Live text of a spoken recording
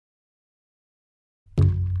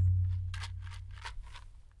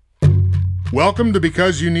Welcome to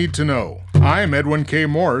Because You Need to Know. I am Edwin K.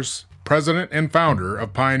 Morse, President and founder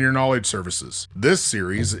of Pioneer Knowledge Services. This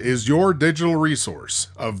series is your digital resource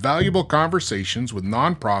of valuable conversations with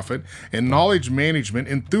nonprofit and knowledge management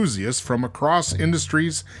enthusiasts from across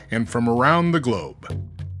industries and from around the globe.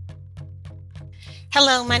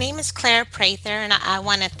 Hello, my name is Claire Prather, and I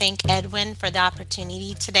want to thank Edwin for the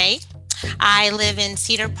opportunity today. I live in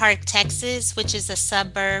Cedar Park, Texas, which is a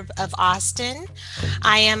suburb of Austin.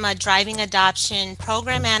 I am a driving adoption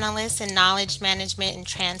program analyst in knowledge management and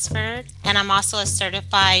transfer, and I'm also a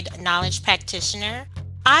certified knowledge practitioner.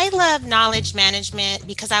 I love knowledge management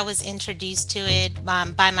because I was introduced to it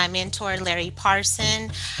by my mentor, Larry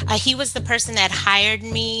Parson. He was the person that hired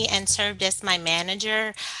me and served as my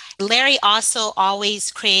manager. Larry also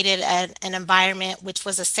always created an environment which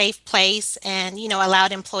was a safe place and,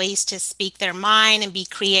 allowed employees to speak their mind and be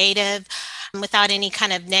creative without any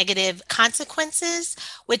kind of negative consequences,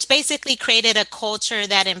 which basically created a culture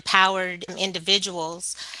that empowered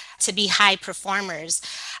individuals to be high performers.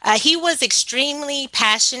 He was extremely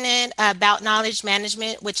passionate about knowledge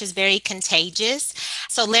management, which is very contagious.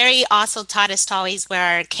 So Larry also taught us to always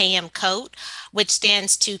wear our KM coat, which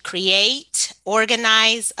stands to create,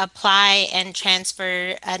 organize, apply, and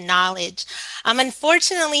transfer knowledge.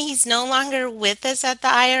 Unfortunately, he's no longer with us at the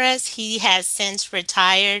IRS. He has since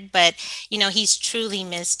retired, but he's truly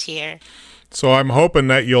missed here. So I'm hoping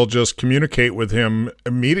that you'll just communicate with him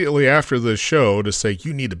immediately after the show to say,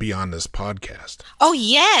 you need to be on this podcast. Oh,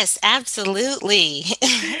 yes, absolutely.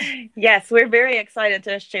 Yes, we're very excited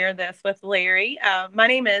to share this with Larry. My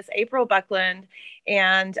name is April Buckland,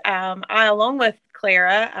 and I, along with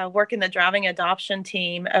Clara, work in the driving adoption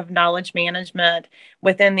team of knowledge management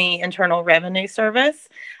within the Internal Revenue Service.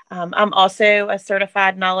 I'm also a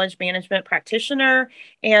certified knowledge management practitioner,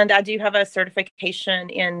 and I do have a certification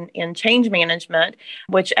in change management,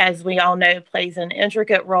 which, as we all know, plays an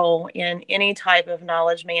intricate role in any type of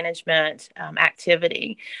knowledge management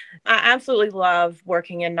activity. I absolutely love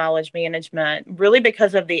working in knowledge management, really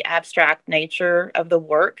because of the abstract nature of the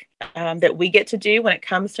work that we get to do when it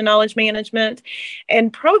comes to knowledge management.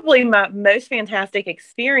 And probably my most fantastic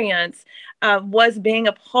experience was being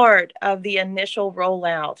a part of the initial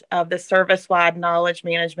rollout of the service-wide knowledge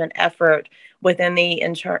management effort within the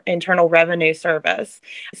Internal Revenue Service.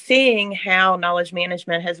 Seeing how knowledge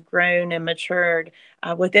management has grown and matured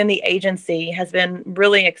within the agency has been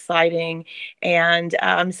really exciting and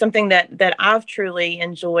something that I've truly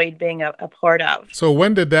enjoyed being a part of. So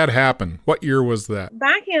when did that happen? What year was that?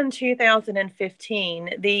 Back in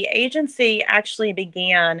 2015, the agency actually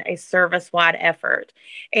began a service-wide effort.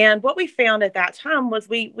 And what we found at that time was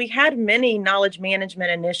we had many knowledge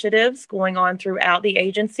management initiatives going on throughout the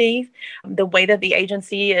agency. The way that the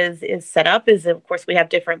agency is set up is, of course, we have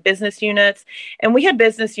different business units, and we had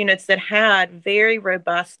business units that had very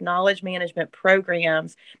robust knowledge management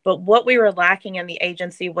programs. But what we were lacking in the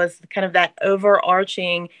agency was kind of that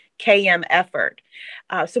overarching KM effort.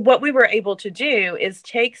 So what we were able to do is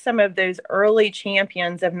take some of those early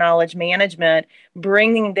champions of knowledge management,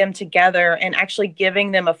 bringing them together and actually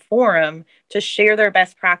giving them a forum to share their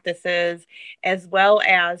best practices, as well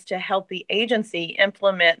as to help the agency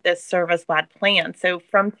implement this service-wide plan. So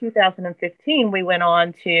from 2015, we went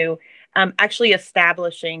on to actually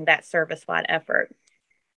establishing that service-wide effort.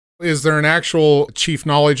 Is there an actual chief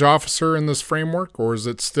knowledge officer in this framework, or is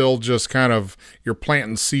it still just kind of you're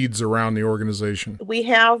planting seeds around the organization? We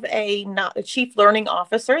have a chief learning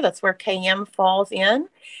officer. That's where KM falls in,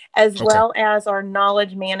 as well as our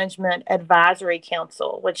knowledge management advisory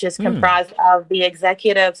council, which is comprised of the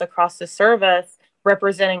executives across the service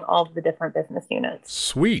representing all of the different business units.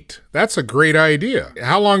 Sweet. That's a great idea.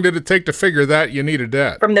 How long did it take to figure that you needed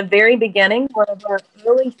that? From the very beginning, one of our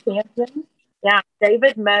early champions,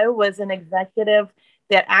 David Moe was an executive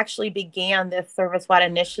that actually began this service-wide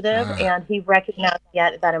initiative, and he recognized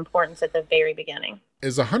that importance at the very beginning.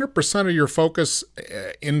 Is 100% of your focus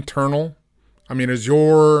internal? I mean, is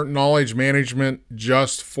your knowledge management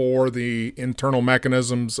just for the internal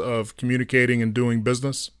mechanisms of communicating and doing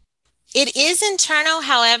business? It is internal.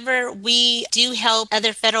 However, we do help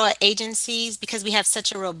other federal agencies because we have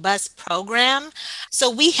such a robust program. So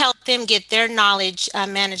we help them get their knowledge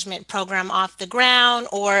management program off the ground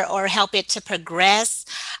or help it to progress.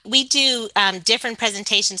 We do different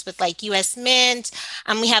presentations with like US Mint.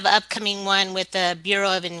 We have an upcoming one with the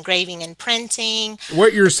Bureau of Engraving and Printing.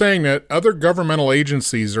 What you're saying that other governmental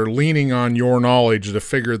agencies are leaning on your knowledge to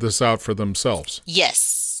figure this out for themselves?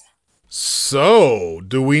 Yes. So,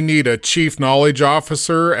 do we need a chief knowledge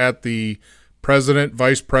officer at the president,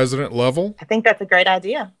 vice president level? I think that's a great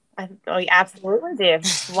idea. We absolutely do.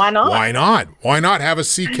 Why not? Why not? Why not have a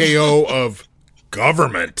CKO of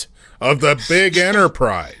government, of the big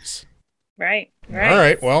enterprise? Right. All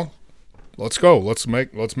right. Well, let's go. Let's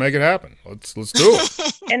make it happen. Let's do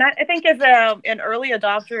it. And I think as an early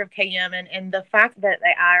adopter of KM and the fact that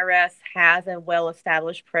the IRS has a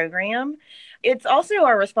well-established program, it's also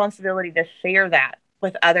our responsibility to share that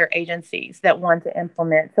with other agencies that want to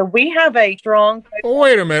implement. So we have a strong...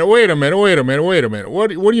 Wait a minute. What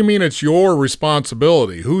do you mean it's your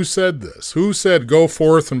responsibility? Who said this? Who said go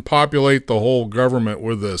forth and populate the whole government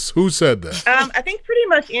with this? Who said that? I think pretty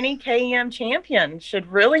much any KM champion should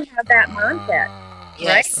really have that mindset.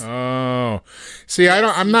 Yes. Right? Oh, see,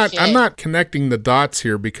 I'm not connecting the dots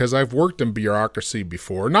here because I've worked in bureaucracy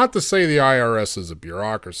before. Not to say the IRS is a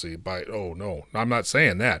bureaucracy, oh no, I'm not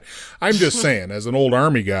saying that. I'm just saying, as an old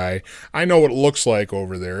Army guy, I know what it looks like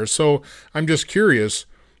over there. So I'm just curious,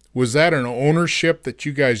 was that an ownership that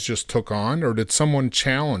you guys just took on, or did someone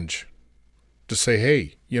challenge to say,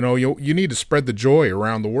 hey, you need to spread the joy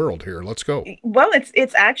around the world here. Let's go. Well,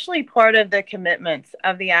 it's actually part of the commitments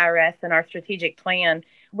of the IRS and our strategic plan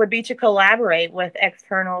would be to collaborate with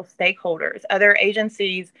external stakeholders. Other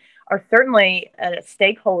agencies are certainly a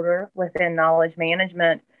stakeholder within knowledge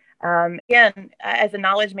management. Again, as a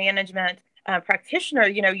knowledge management practitioner,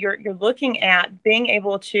 you're looking at being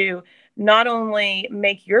able to not only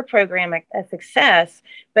make your program a success,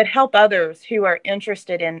 but help others who are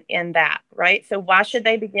interested in that, right? So why should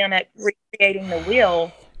they begin at recreating the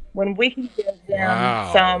wheel when we can give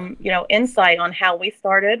them some, insight on how we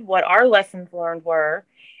started, what our lessons learned were,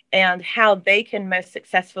 and how they can most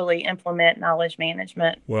successfully implement knowledge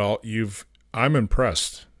management? Well, I'm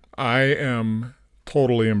impressed. I am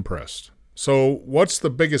totally impressed. So what's the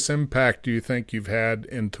biggest impact do you think you've had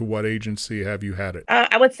into what agency have you had it?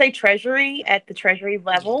 I would say Treasury at the Treasury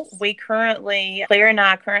level. Claire and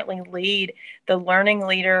I currently lead the Learning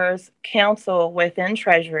Leaders Council within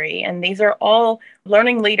Treasury. And these are all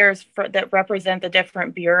learning leaders that represent the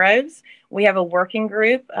different bureaus. We have a working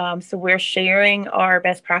group, so we're sharing our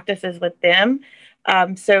best practices with them.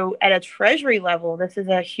 So at a Treasury level, this is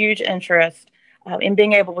a huge interest in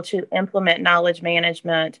being able to implement knowledge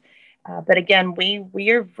management. But again, we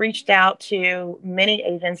have reached out to many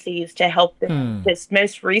agencies to help them. Just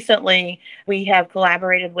most recently, we have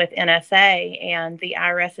collaborated with NSA, and the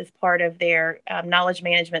IRS is part of their knowledge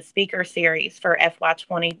management speaker series for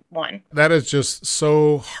FY21. That is just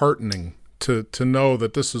so heartening to know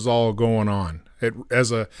that this is all going on.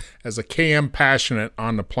 As a KM passionate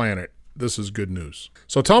on the planet, this is good news.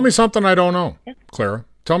 So tell me something I don't know, Clara.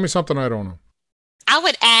 Tell me something I don't know. I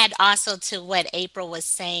would add also to what April was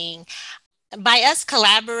saying, by us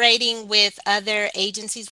collaborating with other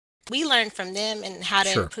agencies, we learn from them and how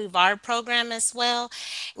to improve our program as well.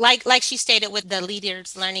 Like she stated with the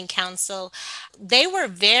Leaders Learning Council, they were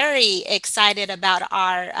very excited about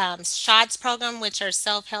our SHOTS program, which are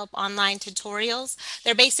self-help online tutorials.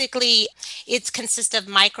 It consists of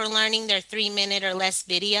micro-learning. They're 3-minute or less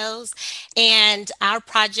videos. And our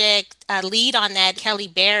project lead on that, Kelly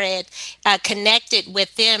Barrett, connected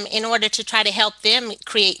with them in order to try to help them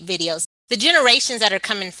create videos. The generations that are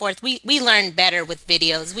coming forth, we learn better with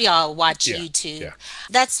videos. We all watch YouTube. Yeah.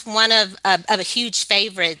 That's one of a huge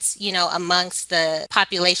favorites, amongst the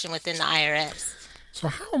population within the IRS. So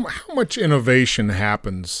how much innovation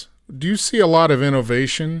happens? Do you see a lot of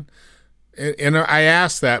innovation? And I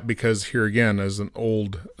ask that because here again, as an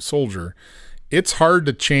old soldier, it's hard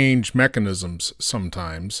to change mechanisms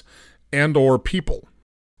sometimes and or people.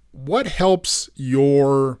 What helps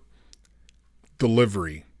your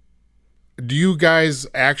delivery? Do you guys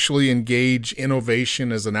actually engage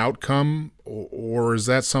innovation as an outcome, or is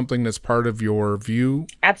that something that's part of your view?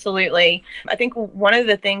 Absolutely. I think one of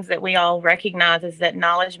the things that we all recognize is that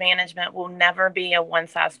knowledge management will never be a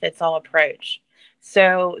one-size-fits-all approach.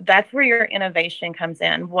 So that's where your innovation comes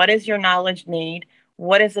in. What is your knowledge need?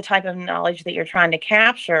 What is the type of knowledge that you're trying to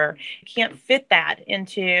capture? You can't fit that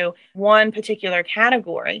into one particular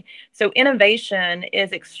category. So innovation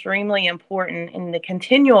is extremely important in the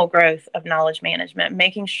continual growth of knowledge management,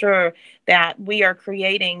 making sure that we are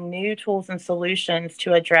creating new tools and solutions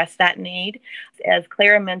to address that need. As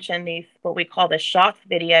Clara mentioned, these what we call the SHOTS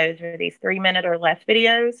videos, or these 3-minute or less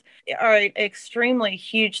videos, are an extremely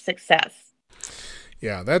huge success.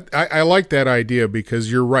 Yeah, I like that idea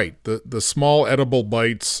because you're right. The small edible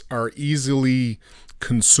bites are easily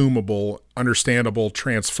consumable, understandable,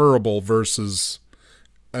 transferable versus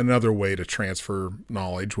another way to transfer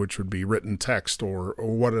knowledge, which would be written text or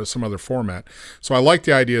what is some other format. So I like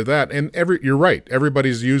the idea of that. And you're right.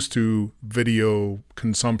 Everybody's used to video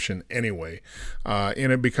consumption anyway,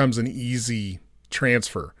 and it becomes an easy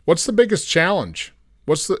transfer. What's the biggest challenge?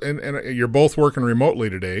 And you're both working remotely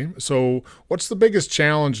today. So what's the biggest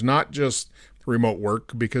challenge, not just remote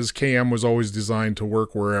work, because KM was always designed to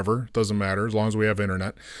work wherever, doesn't matter, as long as we have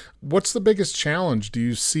internet. What's the biggest challenge do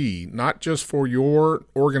you see, not just for your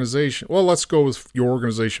organization? Well, let's go with your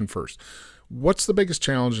organization first. What's the biggest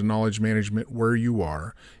challenge in knowledge management where you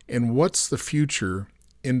are, and what's the future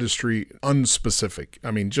industry unspecific?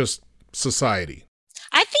 I mean, just society.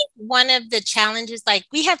 I think one of the challenges, like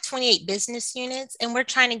we have 28 business units and we're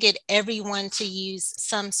trying to get everyone to use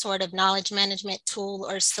some sort of knowledge management tool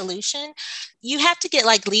or solution. You have to get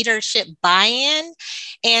like leadership buy-in.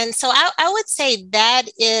 And so I would say that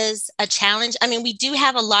is a challenge. I mean, we do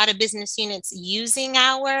have a lot of business units using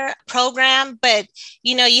our program, but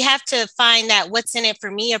you have to find that what's in it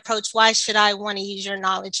for me approach. Why should I want to use your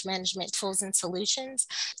knowledge management tools and solutions?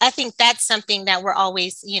 I think that's something that we're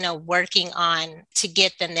always, working on to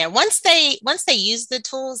get them there. Once they use the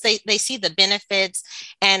tools, they see the benefits,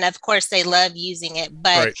 and of course they love using it.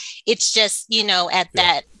 But right. It's just at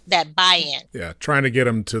that buy-in. Yeah, trying to get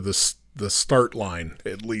them to the start line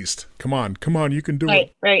at least. Come on, you can do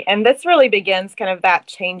it. Right, and this really begins kind of that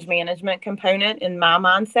change management component in my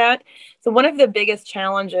mindset. So one of the biggest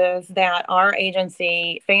challenges that our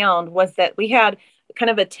agency found was that we had kind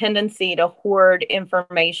of a tendency to hoard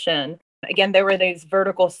information. Again, there were these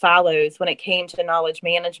vertical silos when it came to knowledge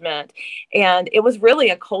management. And it was really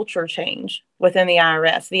a culture change within the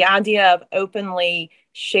IRS. The idea of openly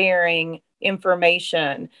sharing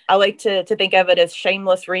information. I like to think of it as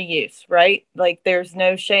shameless reuse, right? Like there's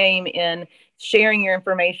no shame in sharing your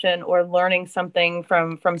information or learning something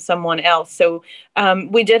from someone else. So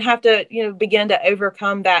we did have to, begin to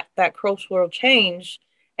overcome that cultural change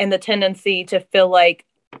and the tendency to feel like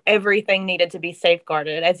everything needed to be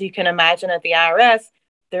safeguarded. As you can imagine at the IRS,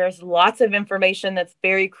 there's lots of information that's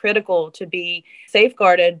very critical to be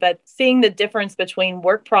safeguarded, but seeing the difference between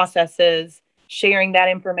work processes, sharing that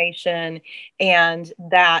information, and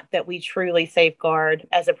that we truly safeguard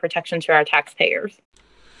as a protection to our taxpayers.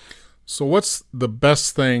 So what's the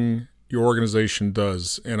best thing your organization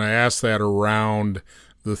does? And I ask that around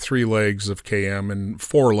the 3 legs of KM and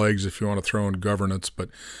 4 legs if you want to throw in governance, but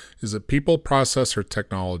is it people, process, or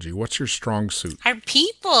technology? What's your strong suit? Our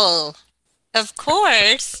people, of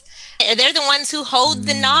course. They're the ones who hold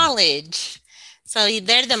the knowledge. So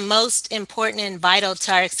they're the most important and vital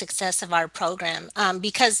to our success of our program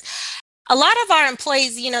because a lot of our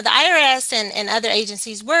employees, the IRS and other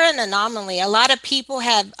agencies, we're an anomaly. A lot of people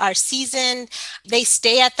are seasoned. They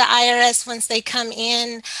stay at the IRS once they come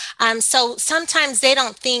in. So sometimes they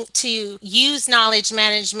don't think to use knowledge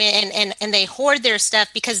management and they hoard their stuff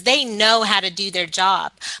because they know how to do their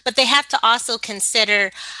job. But they have to also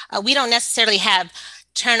consider, we don't necessarily have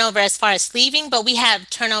turnover as far as leaving, but we have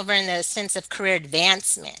turnover in the sense of career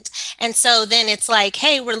advancement. And so then it's like,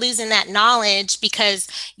 hey, we're losing that knowledge because,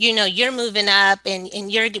 you're moving up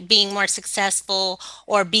and you're being more successful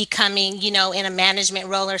or becoming, in a management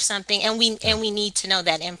role or something. And we need to know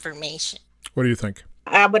that information. What do you think?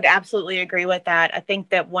 I would absolutely agree with that. I think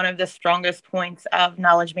that one of the strongest points of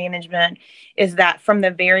knowledge management is that from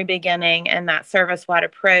the very beginning and that service-wide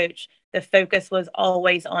approach, the focus was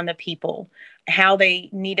always on the people, how they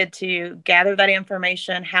needed to gather that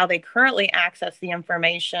information, how they currently access the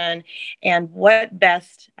information, and what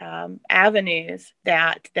best avenues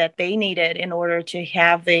that they needed in order to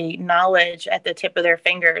have the knowledge at the tip of their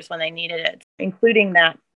fingers when they needed it. Including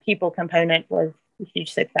that people component was a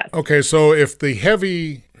huge success. Okay, so if the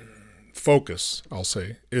heavy focus, I'll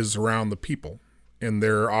say, is around the people and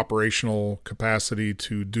their operational capacity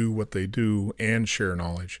to do what they do and share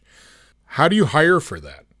knowledge, how do you hire for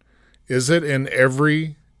that? Is it in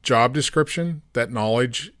every job description that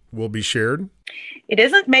knowledge will be shared? It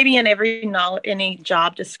isn't maybe in any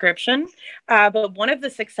job description, but one of the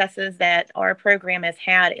successes that our program has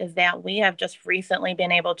had is that we have just recently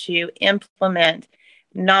been able to implement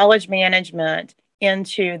knowledge management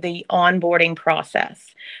into the onboarding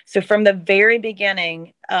process. So from the very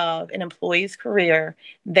beginning of an employee's career,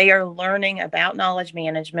 they are learning about knowledge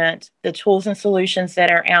management, the tools and solutions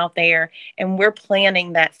that are out there, and we're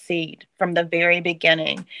planting that seed from the very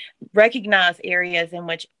beginning. Recognize areas in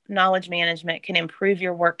which knowledge management can improve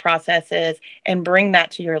your work processes and bring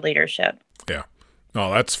that to your leadership. Yeah.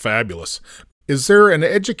 Oh, that's fabulous. Is there an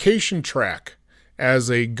education track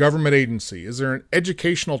as a government agency? Is there an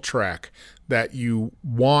educational track that you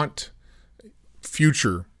want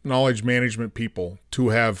future knowledge management people to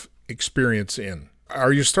have experience in?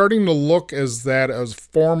 Are you starting to look as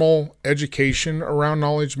formal education around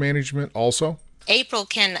knowledge management also? April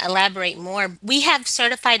can elaborate more. We have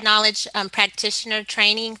certified knowledge practitioner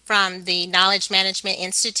training from the Knowledge Management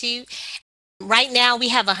Institute. Right now, we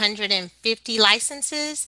have 150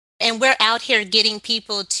 licenses, and we're out here getting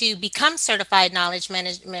people to become certified knowledge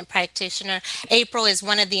management practitioner. April is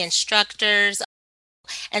one of the instructors.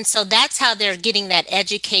 And so that's how they're getting that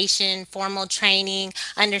education, formal training,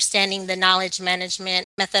 understanding the knowledge management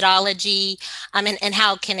methodology, and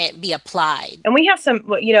how can it be applied. And we have some,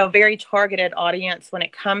 very targeted audience when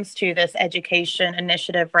it comes to this education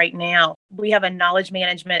initiative right now. We have a knowledge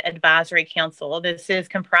management advisory council. This is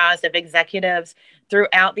comprised of executives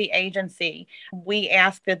throughout the agency. We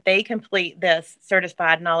ask that they complete this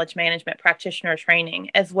certified knowledge management practitioner training,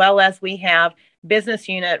 as well as we have business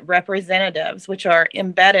unit representatives, which are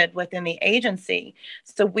embedded within the agency.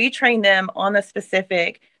 So we train them on the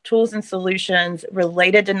specific tools and solutions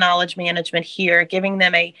related to knowledge management here, giving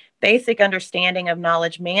them a basic understanding of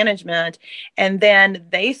knowledge management. And then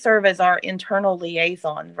they serve as our internal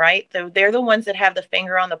liaison, right? So they're the ones that have the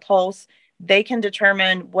finger on the pulse. They can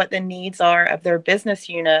determine what the needs are of their business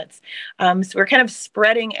units. So we're kind of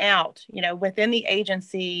spreading out, within the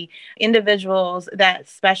agency, individuals that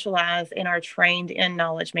specialize and are trained in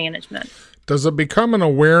knowledge management. Does it become an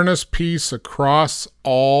awareness piece across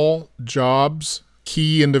all jobs?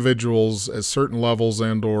 Key individuals at certain levels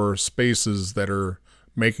and or spaces that are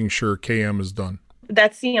making sure KM is done?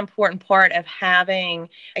 That's the important part of having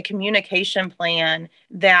a communication plan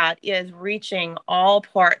that is reaching all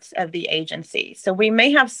parts of the agency. So we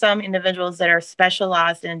may have some individuals that are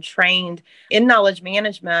specialized and trained in knowledge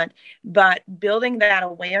management, but building that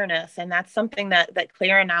awareness, and that's something that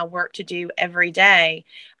Claire and I work to do every day,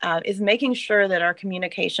 is making sure that our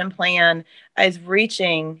communication plan is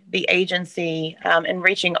reaching the agency and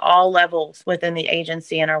reaching all levels within the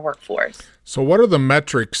agency and our workforce. So what are the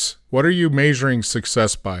metrics? What are you measuring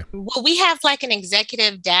success by? Well, we have like an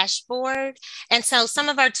executive dashboard. And so some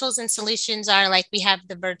of our tools and solutions are like we have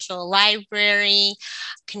the virtual library,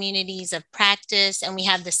 communities of practice, and we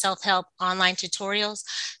have the self-help online tutorials.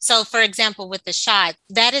 So for example, with the SHOT,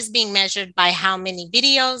 that is being measured by how many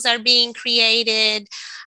videos are being created.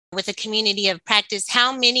 With a community of practice,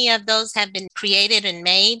 how many of those have been created and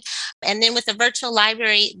made? And then with the virtual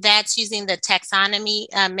library, that's using the taxonomy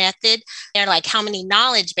method. They're like how many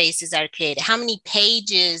knowledge bases are created, how many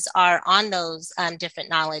pages are on those different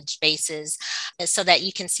knowledge bases, so that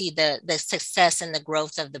you can see the success and the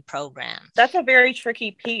growth of the program. That's a very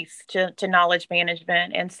tricky piece to knowledge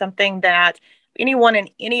management, and something that anyone in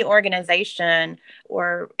any organization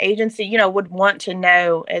or agency, would want to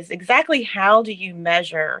know is exactly how do you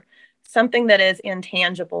measure something that is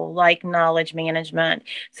intangible like knowledge management.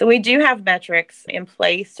 So we do have metrics in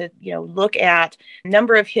place to, look at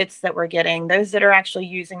number of hits that we're getting, those that are actually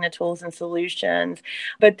using the tools and solutions.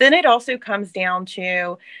 But then it also comes down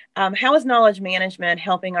to how is knowledge management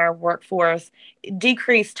helping our workforce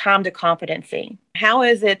decrease time to competency? How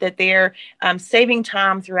is it that they're saving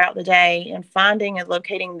time throughout the day and finding and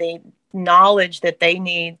locating the knowledge that they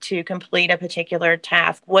need to complete a particular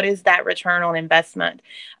task? What is that return on investment?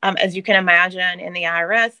 As you can imagine, in the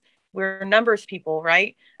IRS, we're numbers people,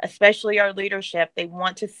 right? Especially our leadership. They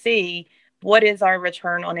want to see what is our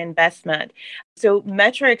return on investment. So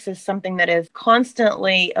metrics is something that is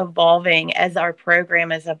constantly evolving as our program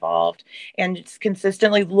has evolved, and it's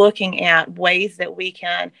consistently looking at ways that we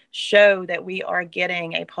can show that we are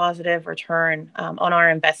getting a positive return on our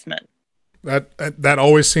investment. That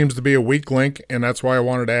always seems to be a weak link, and that's why I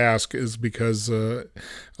wanted to ask, is because a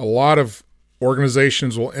lot of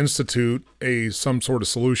organizations will institute some sort of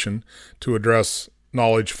solution to address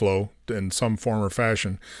knowledge flow in some form or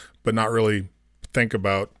fashion, but not really think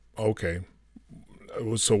about, okay,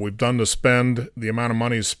 so we've done the spend, the amount of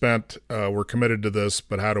money is spent, we're committed to this,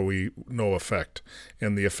 but how do we know effect?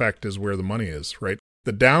 And the effect is where the money is, right?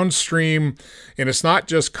 The downstream, and it's not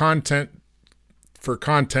just content for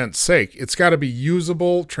content's sake. It's got to be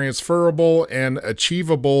usable, transferable, and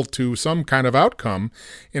achievable to some kind of outcome.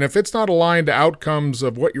 And if it's not aligned to outcomes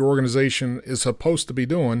of what your organization is supposed to be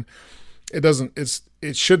doing,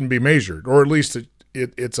 it shouldn't be measured, or at least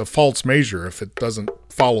it's a false measure if it doesn't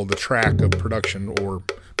follow the track of production or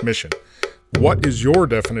mission. What is your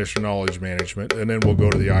definition of knowledge management? And then we'll go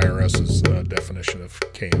to the IRS's definition of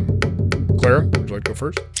KM. Clara, would you like to go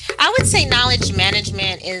first? I would say knowledge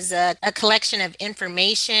management is a collection of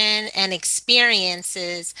information and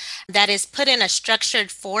experiences that is put in a structured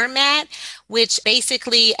format, which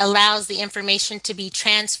basically allows the information to be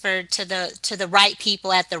transferred to the right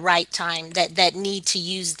people at the right time that need to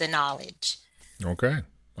use the knowledge. Okay,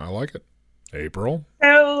 I like it. April,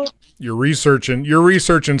 So you're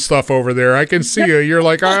researching stuff over there. I can see you. You're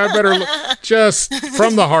like, I better just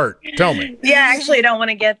from the heart. Tell me. yeah, actually, I don't want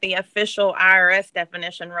to get the official IRS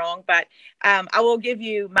definition wrong, but I will give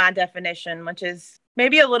you my definition, which is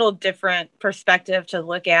maybe a little different perspective to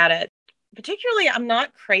look at it. Particularly, I'm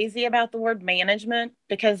not crazy about the word management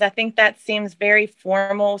because I think that seems very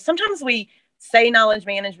formal. Sometimes we say knowledge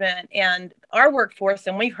management, and our workforce,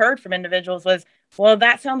 and we've heard from individuals, was, well,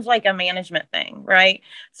 that sounds like a management thing, right?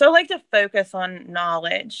 So I like to focus on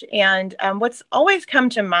knowledge. And what's always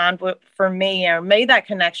come to mind for me, or made that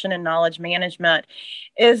connection in knowledge management,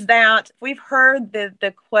 is that we've heard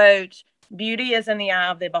the quote, beauty is in the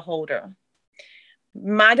eye of the beholder.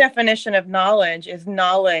 My definition of knowledge is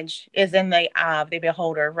in the eye of the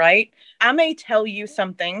beholder, right? I may tell you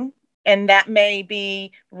something and that may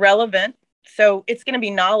be relevant. So it's going to be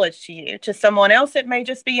knowledge to you. To someone else, it may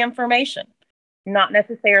just be information, not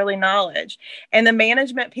necessarily knowledge. And the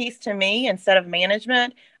management piece, to me, instead of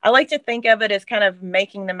management, I like to think of it as kind of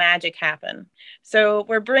making the magic happen. So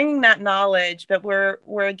we're bringing that knowledge, but we're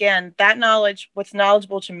again, that knowledge, what's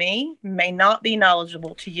knowledgeable to me may not be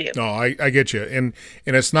knowledgeable to you. No, I get you. And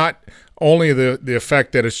it's not only the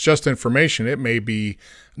effect that it's just information, it may be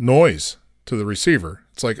noise to the receiver.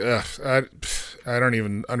 It's like, I don't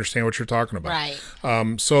even understand what you're talking about.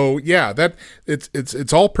 Right. So yeah, that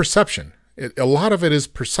it's all perception. A lot of it is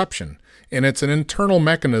perception, and it's an internal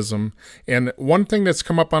mechanism. And one thing that's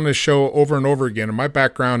come up on this show over and over again, and my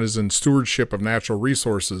background is in stewardship of natural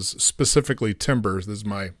resources, specifically timber. This is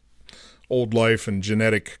my old life and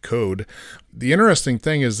genetic code. The interesting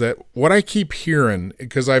thing is that what I keep hearing,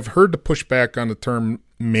 because I've heard the pushback on the term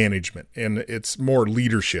management, and it's more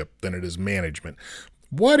leadership than it is management.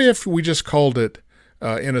 What if we just called it,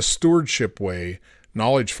 in a stewardship way,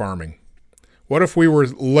 knowledge farming? What if we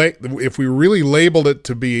really labeled it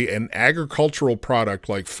to be an agricultural product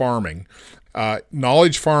like farming?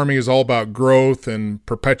 Knowledge farming is all about growth and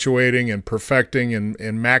perpetuating and perfecting and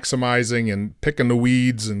maximizing and picking the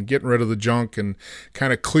weeds and getting rid of the junk and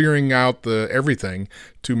kind of clearing out the everything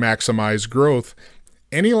to maximize growth.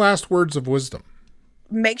 Any last words of wisdom?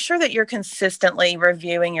 Make sure that you're consistently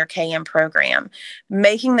reviewing your KM program,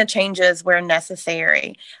 making the changes where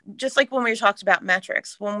necessary. Just like when we talked about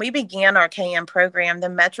metrics, when we began our KM program, the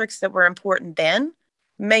metrics that were important then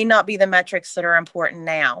may not be the metrics that are important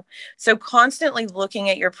now. So constantly looking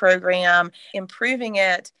at your program, improving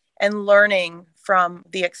it, and learning from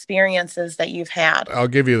the experiences that you've had. I'll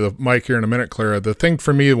give you the mic here in a minute, Clara. The thing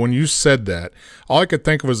for me, when you said that, all I could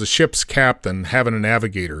think of was a ship's captain having a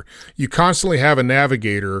navigator. You constantly have a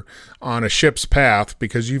navigator on a ship's path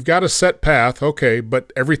because you've got a set path, okay,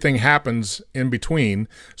 but everything happens in between,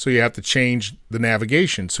 so you have to change the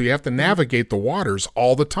navigation. So you have to navigate the waters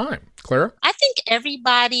all the time. Clara? I think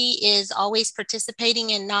everybody is always participating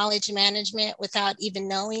in knowledge management without even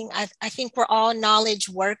knowing. I think we're all knowledge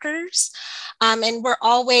workers, and we're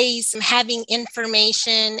always having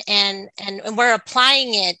information and we're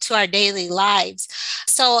applying it to our daily lives.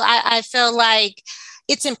 So I feel like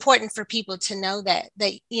it's important for people to know that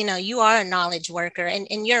you are a knowledge worker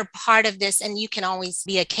and you're a part of this, and you can always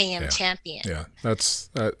be a KM champion. Yeah, that's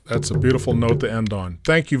a beautiful note to end on.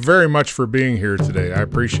 Thank you very much for being here today. I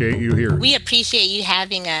appreciate you here. We appreciate you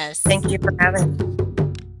having us. Thank you for having me.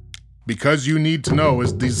 Because You Need to Know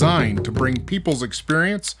is designed to bring people's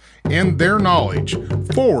experience and their knowledge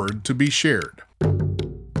forward to be shared.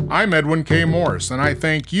 I'm Edwin K. Morris, and I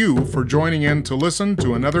thank you for joining in to listen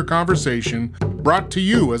to another conversation brought to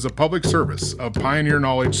you as a public service of Pioneer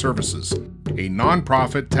Knowledge Services, a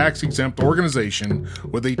nonprofit tax-exempt organization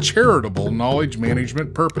with a charitable knowledge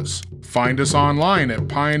management purpose. Find us online at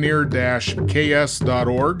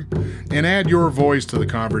pioneer-ks.org and add your voice to the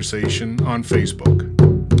conversation on Facebook.